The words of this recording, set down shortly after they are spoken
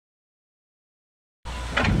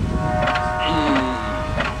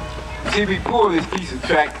See, we pulled this piece of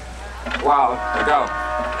track a while ago,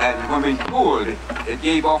 and when we pulled it, it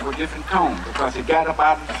gave off a different tone because it got up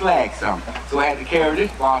out of the flag some. So I had to carry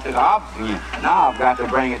this part to the opposite end. Now I've got to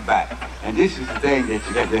bring it back. And this is the thing that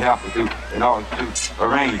you get to help us do in order to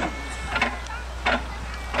arrange them.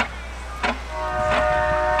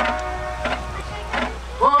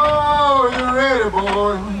 Oh, you ready,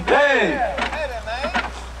 boy? Hey!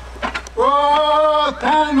 Oh,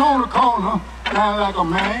 standing on the corner, standing like a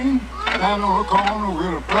man, standing on the corner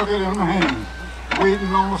with a bucket in my hand,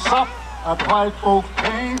 waiting on the sop at the white folks'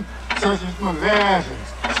 pain, such as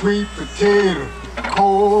molasses, sweet potato,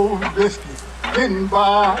 cold biscuits, getting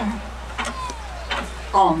by.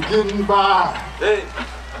 I'm getting by. Hey!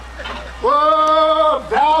 Whoa,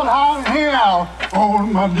 down out here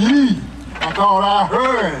on my knee, I thought I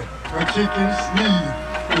heard a chicken sneeze.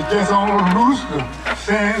 It's just on a rooster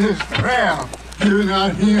saying his prayer, giving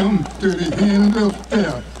out him to the end of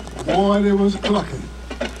fair. Boy, they was clucking,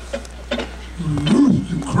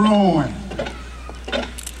 rooster crowing,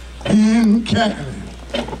 hen cackling.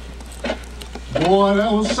 Boy,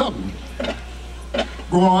 that was something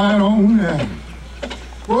going on there.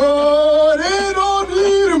 Boy, they don't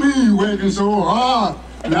need me working so hard.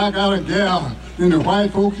 And I got a gal in the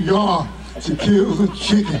white folks' yard. She kills a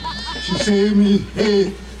chicken. She saved me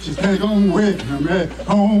head. She think I'm working. I'm at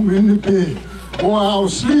home in the bed. Boy, I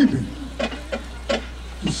was sleeping.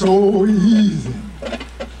 It's so easy.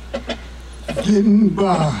 Getting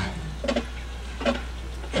by.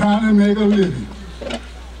 Trying to make a living.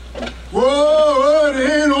 Whoa,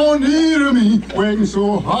 they don't need me working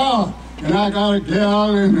so hard. And I got a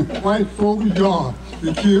gal in the white folks' yard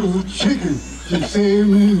that kills a chicken. She saved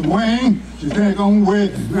me his wing. She think I'm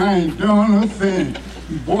working. I ain't done a thing.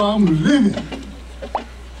 Boy, I'm living.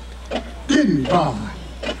 Getting by.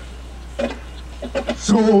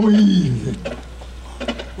 So easy.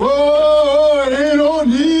 Whoa, they don't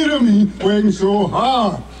need me working so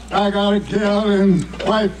hard. I got a gal in the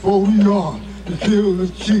white folks' yard that kills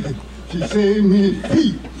a chicken. She saved me his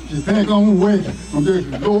feet. You think I'm working, I'm just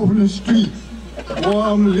loafing the street. Boy,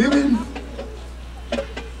 I'm living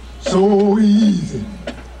so easy,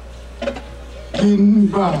 getting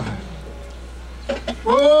by.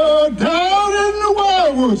 Oh, down in the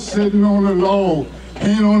wildwood, sitting on the log,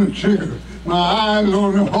 hand on the trigger, my eyes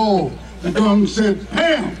on the hog. The gun said,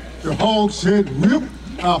 bam! The hog said, whip.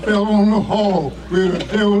 I fell on the hog with a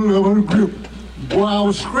devil of a grip. Boy, I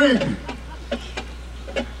was scraping,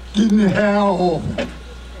 getting the hair off.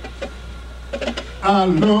 I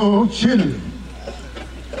love chili,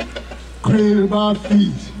 crazy about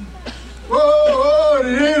feet. Oh,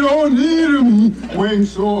 they don't need me working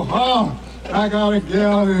so hard. I got a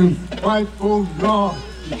gal in white folks' yard.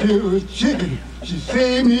 She killed a chicken. She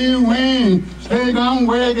saved me a wing. She think I'm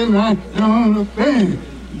working, I ain't done a thing.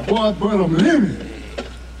 Boy, but I'm living.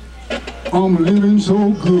 I'm living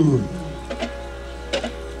so good.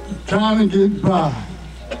 Trying to get by.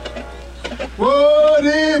 Oh,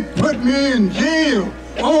 they put me in jail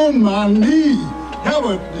on my knee. How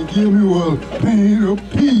what they give me was pain of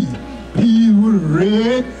pea. Peas was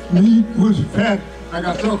red, meat was fat. I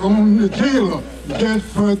got stuck on the jailer just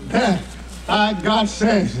for that. I got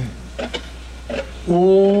sassy.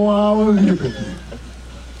 Oh, I was living.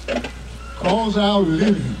 Cause I was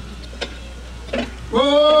living.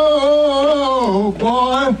 Oh,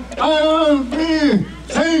 boy, I don't feel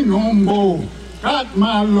sing no more. Got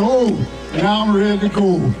my load. Now I'm ready to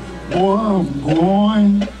go. Boy, I'm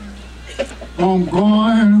going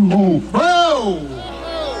home. Oh!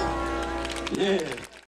 Yeah.